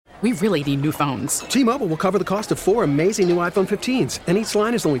We really need new phones. T-Mobile will cover the cost of 4 amazing new iPhone 15s, and each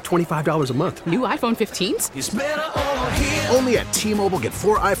line is only $25 a month. New iPhone 15s? It's better over here. Only at T-Mobile, get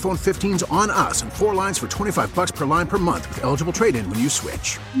 4 iPhone 15s on us and 4 lines for $25 per line per month with eligible trade-in when you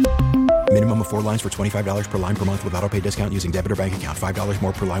switch. Minimum of 4 lines for $25 per line per month with autopay discount using debit or bank account. $5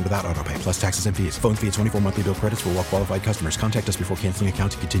 more per line without autopay, plus taxes and fees. Phone fee at 24 monthly bill credits for well-qualified customers. Contact us before canceling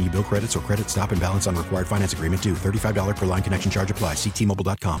account to continue bill credits or credit stop and balance on required finance agreement due. $35 per line connection charge applies. See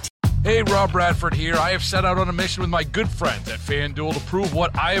T-Mobile.com. Hey, Rob Bradford here. I have set out on a mission with my good friends at FanDuel to prove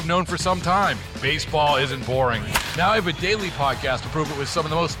what I have known for some time. Baseball isn't boring. Now I have a daily podcast to prove it with some of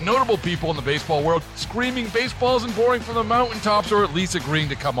the most notable people in the baseball world, screaming baseball isn't boring from the mountaintops, or at least agreeing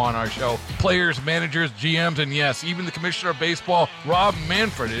to come on our show. Players, managers, GMs, and yes, even the commissioner of baseball, Rob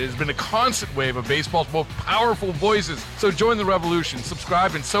Manfred. It has been a constant wave of baseball's most powerful voices. So join the revolution.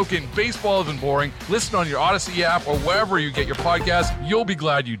 Subscribe and soak in Baseball Isn't Boring. Listen on your Odyssey app or wherever you get your podcasts. You'll be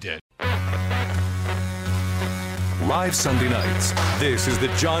glad you did. Live Sunday nights, this is the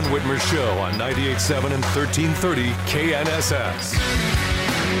John Whitmer Show on 98.7 and 1330 KNSS.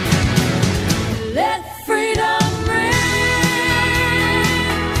 Let freedom ring,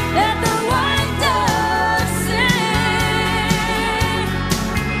 let the white dove sing,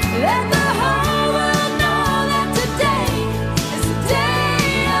 let the whole world know that today is the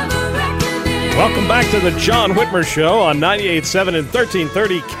day of a reckoning. Welcome back to the John Whitmer Show on 98.7 and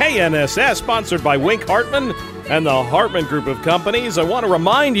 1330 KNSS, sponsored by Wink Hartman and the Hartman Group of Companies. I want to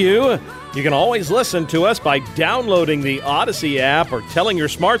remind you, you can always listen to us by downloading the Odyssey app or telling your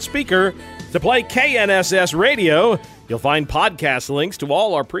smart speaker to play KNSS Radio. You'll find podcast links to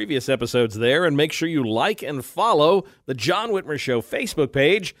all our previous episodes there, and make sure you like and follow the John Whitmer Show Facebook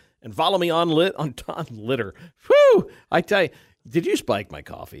page, and follow me on Litter. Whew! I tell you, did you spike my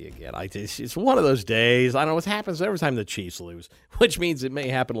coffee again? It's one of those days. I don't know what happens every time the Chiefs lose, which means it may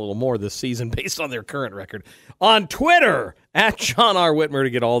happen a little more this season based on their current record. On Twitter, at John R. Whitmer, to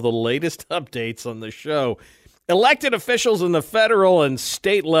get all the latest updates on the show. Elected officials in the federal and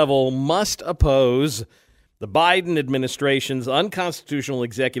state level must oppose the Biden administration's unconstitutional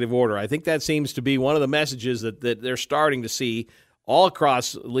executive order. I think that seems to be one of the messages that they're starting to see all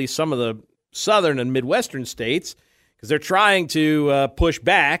across at least some of the southern and Midwestern states, because they're trying to push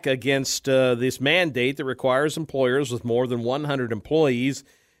back against this mandate that requires employers with more than 100 employees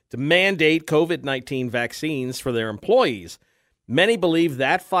to mandate COVID-19 vaccines for their employees. Many believe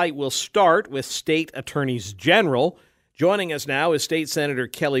that fight will start with state attorneys general. Joining us now is State Senator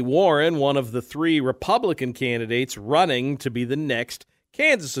Kelly Warren, one of the 3 Republican candidates running to be the next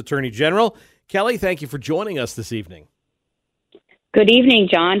Kansas Attorney General. Kelly, thank you for joining us this evening. Good evening,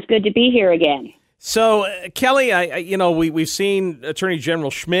 John. It's good to be here again. So, Kelly, we've seen Attorney General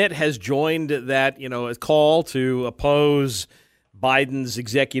Schmidt has joined that, a call to oppose Biden's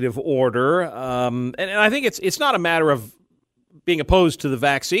executive order. And I think it's not a matter of being opposed to the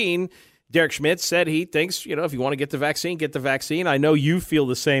vaccine. Derek Schmidt said he thinks, if you want to get the vaccine, get the vaccine. I know you feel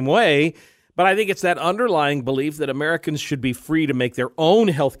the same way, but I think it's that underlying belief that Americans should be free to make their own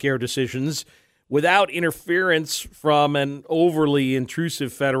healthcare decisions without interference from an overly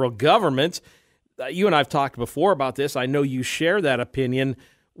intrusive federal government. You and I have talked before about this. I know you share that opinion.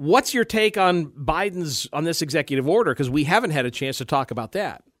 What's your take on on this executive order? Because we haven't had a chance to talk about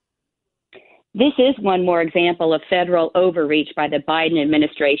that. This is one more example of federal overreach by the Biden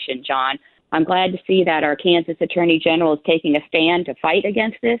administration, John. I'm glad to see that our Kansas Attorney General is taking a stand to fight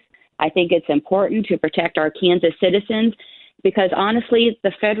against this. I think it's important to protect our Kansas citizens because, honestly,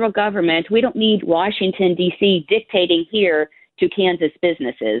 the federal government, we don't need Washington, D.C. dictating here to Kansas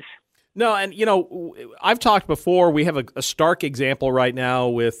businesses. No, and, I've talked before, we have a stark example right now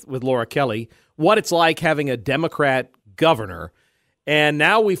with Laura Kelly, what it's like having a Democrat governor. And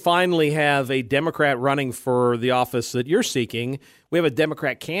now we finally have a Democrat running for the office that you're seeking. We have a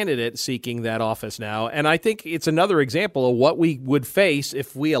Democrat candidate seeking that office now. And I think it's another example of what we would face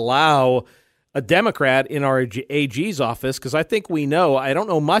if we allow a Democrat in our AG's office, because I think I don't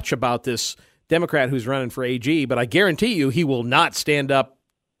know much about this Democrat who's running for AG, but I guarantee you he will not stand up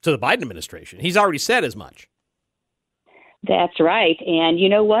to the Biden administration. He's already said as much. That's right. And you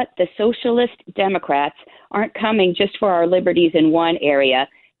know what? The socialist Democrats aren't coming just for our liberties in one area.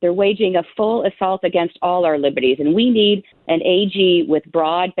 They're waging a full assault against all our liberties. And we need an AG with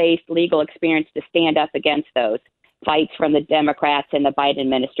broad-based legal experience to stand up against those fights from the Democrats and the Biden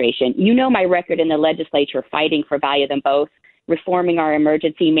administration. You know my record in the legislature fighting for value them both, reforming our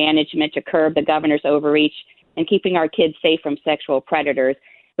emergency management to curb the governor's overreach, and keeping our kids safe from sexual predators.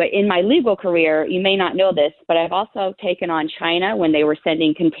 But in my legal career, you may not know this, but I've also taken on China when they were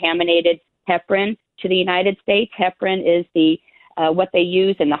sending contaminated heparin to the United States. Heparin is the what they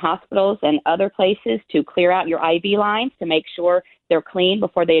use in the hospitals and other places to clear out your IV lines to make sure they're clean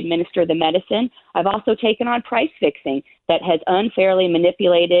before they administer the medicine. I've also taken on price fixing that has unfairly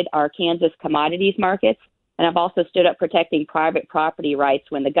manipulated our Kansas commodities markets. And I've also stood up protecting private property rights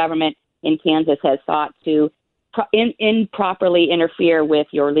when the government in Kansas has sought to improperly interfere with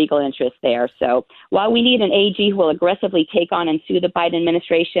your legal interests there. So while we need an AG who will aggressively take on and sue the Biden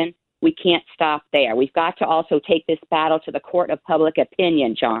administration, we can't stop there. We've got to also take this battle to the court of public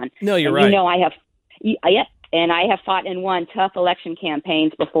opinion, John. No, you're and right. You know, I have fought and won tough election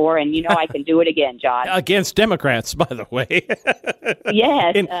campaigns before, and you know I can do it again, John. Against Democrats, by the way.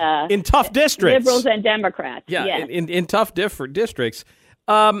 Yes. In tough districts. Liberals and Democrats. Yeah, yes. in tough districts.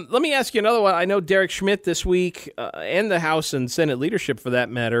 Let me ask you another one. I know Derek Schmidt this week, and the House and Senate leadership for that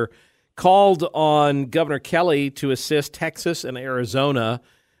matter, called on Governor Kelly to assist Texas and Arizona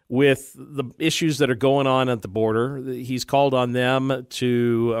with the issues that are going on at the border. He's called on them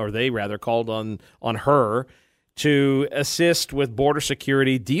to, or they rather called on her to assist with border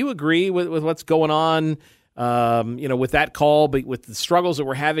security. Do you agree with what's going on, with that call, but with the struggles that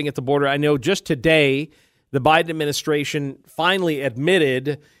we're having at the border? I know just today, the Biden administration finally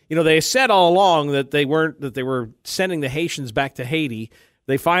admitted, they said all along that they were sending the Haitians back to Haiti.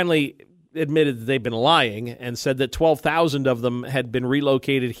 They finally admitted that they've been lying and said that 12,000 of them had been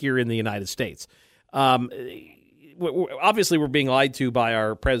relocated here in the United States. Obviously, we're being lied to by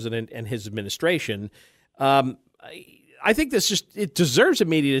our president and his administration. I think it deserves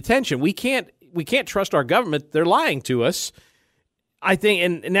immediate attention. We can't trust our government. They're lying to us. I think,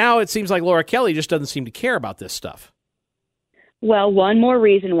 and now it seems like Laura Kelly just doesn't seem to care about this stuff. Well, one more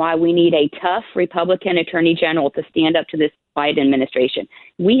reason why we need a tough Republican attorney general to stand up to this Biden administration.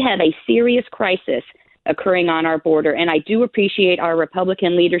 We have a serious crisis occurring on our border, and I do appreciate our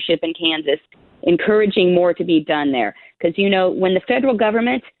Republican leadership in Kansas encouraging more to be done there. Because, when the federal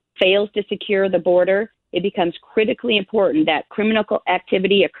government fails to secure the border, it becomes critically important that criminal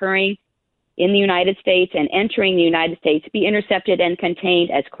activity occurring in the United States and entering the United States be intercepted and contained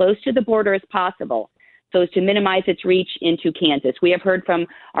as close to the border as possible, so as to minimize its reach into Kansas. We have heard from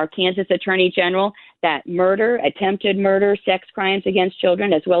our Kansas Attorney General that murder, attempted murder, sex crimes against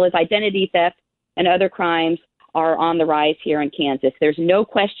children, as well as identity theft and other crimes are on the rise here in Kansas. There's no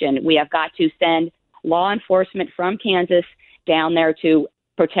question we have got to send law enforcement from Kansas down there to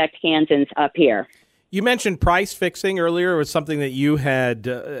protect Kansans up here. You mentioned price fixing earlier. It was something that you had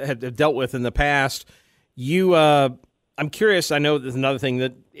dealt with in the past. I'm curious. I know there's another thing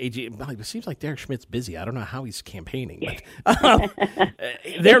that AG. It seems like Derek Schmidt's busy. I don't know how he's campaigning, but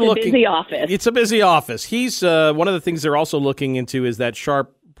they're it's a busy office. It's a busy office. He's one of the things they're also looking into is that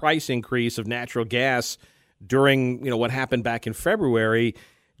sharp price increase of natural gas during what happened back in February.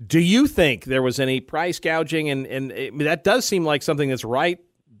 Do you think there was any price gouging? And that does seem like something that's right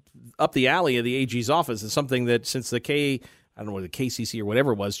up the alley of the AG's office. It's something that since the KCC or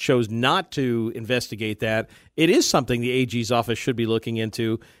whatever it was, chose not to investigate that, it is something the AG's office should be looking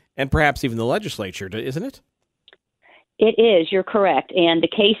into, and perhaps even the legislature, isn't it? It is. You're correct. And the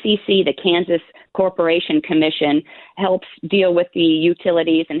KCC, the Kansas Corporation Commission, helps deal with the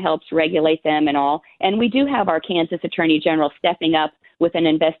utilities and helps regulate them and all. And we do have our Kansas Attorney General stepping up with an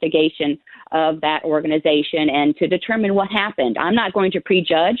investigation of that organization and to determine what happened. I'm not going to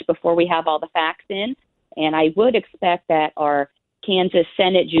prejudge before we have all the facts in. And I would expect that our Kansas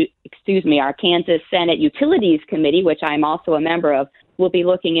Senate Utilities Committee, which I'm also a member of, will be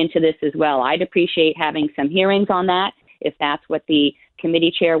looking into this as well. I'd appreciate having some hearings on that if that's what the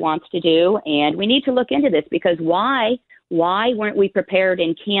committee chair wants to do. And we need to look into this because why weren't we prepared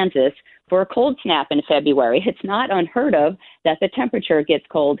in Kansas for a cold snap in February? It's not unheard of that the temperature gets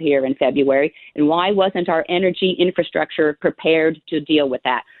cold here in February. And why wasn't our energy infrastructure prepared to deal with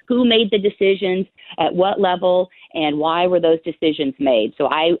that? Who made the decisions, at what level, and why were those decisions made? So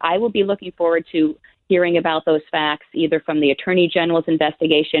I will be looking forward to hearing about those facts, either from the Attorney General's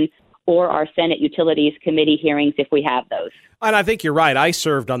investigation or our Senate Utilities Committee hearings if we have those. And I think you're right. I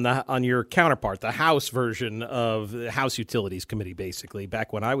served on your counterpart, the House version of the House Utilities Committee, basically,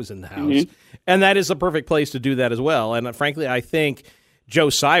 back when I was in the House. Mm-hmm. And that is a perfect place to do that as well. And frankly, I think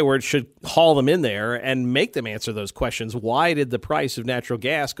Joe Syward should haul them in there and make them answer those questions. Why did the price of natural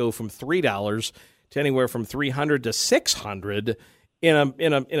gas go from $3 to anywhere from $300 to $600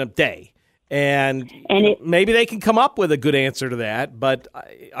 in a day? And maybe they can come up with a good answer to that, but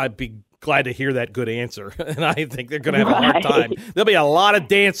I'd be glad to hear that good answer. And I think they're going to have a hard time. There'll be a lot of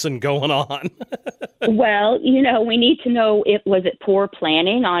dancing going on. Well, we need to know was it poor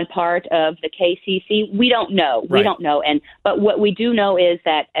planning on part of the KCC? We don't know. Right. We don't know. But what we do know is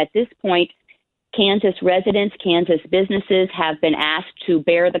that at this point, Kansas residents, Kansas businesses have been asked to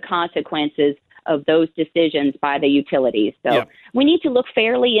bear the consequences of those decisions by the utilities. So we need to look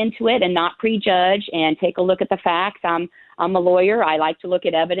fairly into it and not prejudge and take a look at the facts. I'm a lawyer. I like to look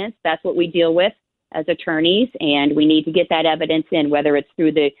at evidence. That's what we deal with as attorneys, and we need to get that evidence in, whether it's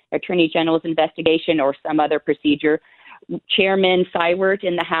through the Attorney General's investigation or some other procedure. Chairman Seiwert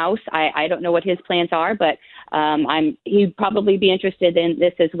in the House, I don't know what his plans are, but he'd probably be interested in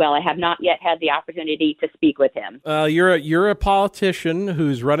this as well. I have not yet had the opportunity to speak with him. You're a politician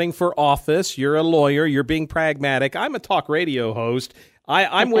who's running for office. You're a lawyer. You're being pragmatic. I'm a talk radio host.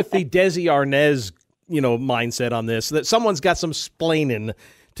 I'm with the Desi Arnaz, mindset on this, that someone's got some splaining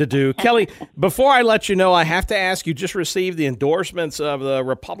to do. Kelly, before I let you know, I have to ask, you just received the endorsements of the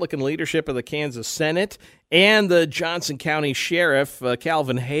Republican leadership of the Kansas Senate and the Johnson County Sheriff,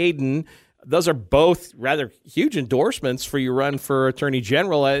 Calvin Hayden. Those are both rather huge endorsements for your run for Attorney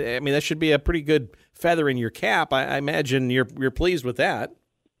General. I mean, that should be a pretty good feather in your cap. I imagine you're pleased with that.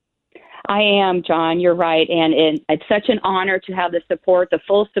 I am, John. You're right. And it's such an honor to have the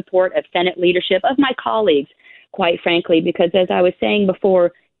full support of Senate leadership, of my colleagues, quite frankly, because as I was saying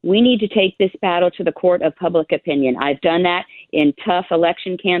before, we need to take this battle to the court of public opinion. I've done that in tough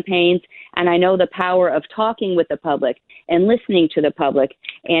election campaigns, and I know the power of talking with the public and listening to the public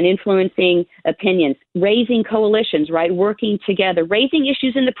and influencing opinions, raising coalitions, right, working together, raising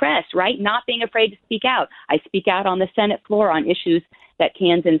issues in the press, right, not being afraid to speak out. I speak out on the Senate floor on issues that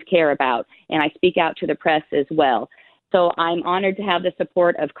Kansans care about, and I speak out to the press as well. So I'm honored to have the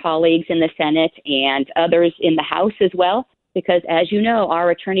support of colleagues in the Senate and others in the House as well, because as you know, our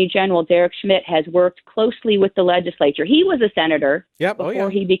Attorney General, Derek Schmidt, has worked closely with the legislature. He was a senator before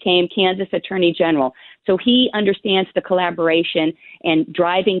he became Kansas Attorney General. So he understands the collaboration and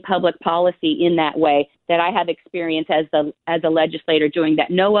driving public policy in that way that I have experience as a legislator doing that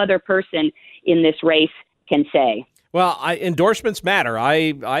no other person in this race can say. Well, endorsements matter.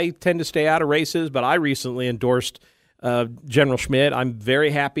 I tend to stay out of races, but I recently endorsed General Schmidt. I'm very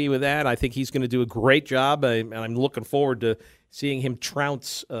happy with that. I think he's going to do a great job, and I'm looking forward to seeing him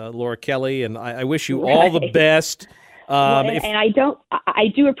trounce Laura Kelly, and I wish you all the best. I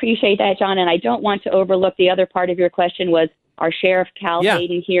do appreciate that, John, and I don't want to overlook the other part of your question was our Sheriff Cal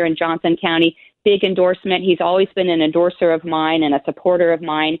Hayden here in Johnson County. Big endorsement. He's always been an endorser of mine and a supporter of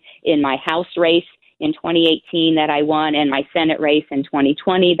mine in my House race in 2018 that I won, and my Senate race in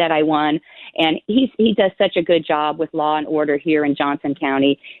 2020 that I won. And he does such a good job with law and order here in Johnson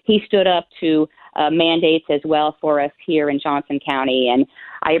County. He stood up to mandates as well for us here in Johnson County, and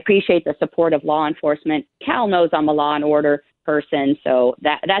I appreciate the support of law enforcement. Cal knows I'm a law and order person, so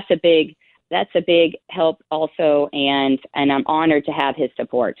that's a big help also, and I'm honored to have his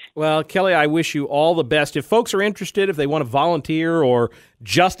support. Well, Kelly, I wish you all the best. If folks are interested, if they want to volunteer, or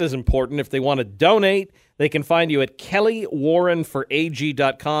just as important, if they want to donate, they can find you at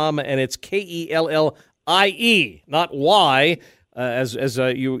KellyWarrenForAG.com, and it's KELLIE, not Y, as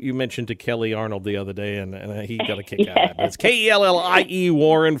you mentioned to Kelly Arnold the other day, and he got a kick out of it. But it's KELLIE,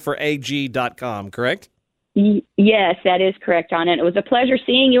 WarrenForAG.com, correct? Yes, that is correct, John. And it was a pleasure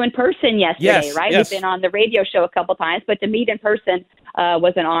seeing you in person yesterday, right? Yes. We've been on the radio show a couple times, but to meet in person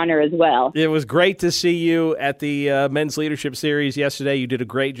was an honor as well. It was great to see you at the Men's Leadership Series yesterday. You did a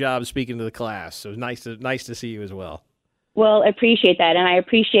great job speaking to the class. So it was nice to see you as well. Well, I appreciate that. And I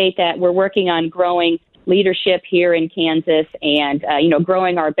appreciate that we're working on growing leadership here in Kansas and,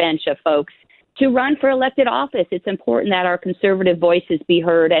 growing our bench of folks to run for elected office. It's important that our conservative voices be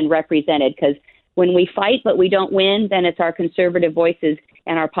heard and represented, because when we fight but we don't win, then it's our conservative voices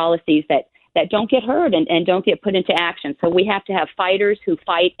and our policies that don't get heard and don't get put into action. So we have to have fighters who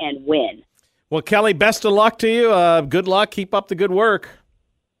fight and win. Well, Kelly, best of luck to you. Good luck. Keep up the good work.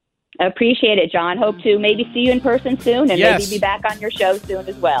 Appreciate it, John. Hope to maybe see you in person soon and maybe be back on your show soon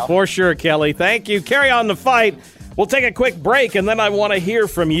as well. For sure, Kelly. Thank you. Carry on the fight. We'll take a quick break, and then I want to hear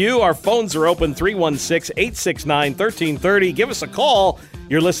from you. Our phones are open, 316-869-1330. Give us a call.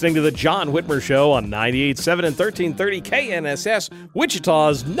 You're listening to The John Whitmer Show on 98.7 and 1330 KNSS,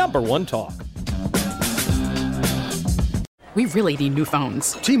 Wichita's #1 talk. We really need new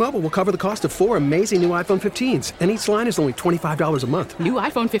phones. T-Mobile will cover the cost of 4 amazing new iPhone 15s, and each line is only $25 a month. New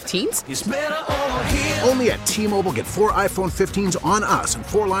iPhone 15s? It's better over here. Only at T-Mobile, get 4 iPhone 15s on us and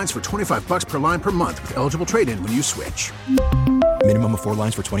 4 lines for $25 per line per month with eligible trade-in when you switch. Minimum of 4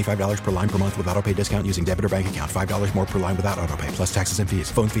 lines for $25 per line per month with autopay discount using debit or bank account. $5 more per line without autopay, plus taxes and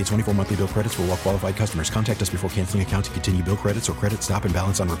fees. Phone fee at 24 monthly bill credits for well-qualified customers. Contact us before canceling account to continue bill credits or credit stop and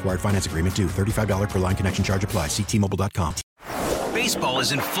balance on required finance agreement due. $35 per line connection charge applies. See T-Mobile.com. Baseball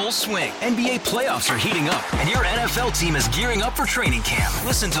is in full swing. NBA playoffs are heating up, and your NFL team is gearing up for training camp.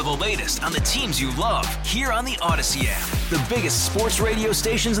 Listen to the latest on the teams you love here on the Odyssey app. The biggest sports radio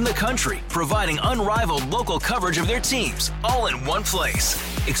stations in the country, providing unrivaled local coverage of their teams, all in one place.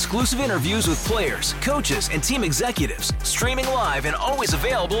 Exclusive interviews with players, coaches, and team executives, streaming live and always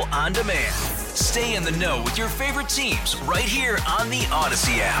available on demand. Stay in the know with your favorite teams right here on the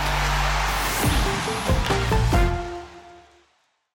Odyssey app.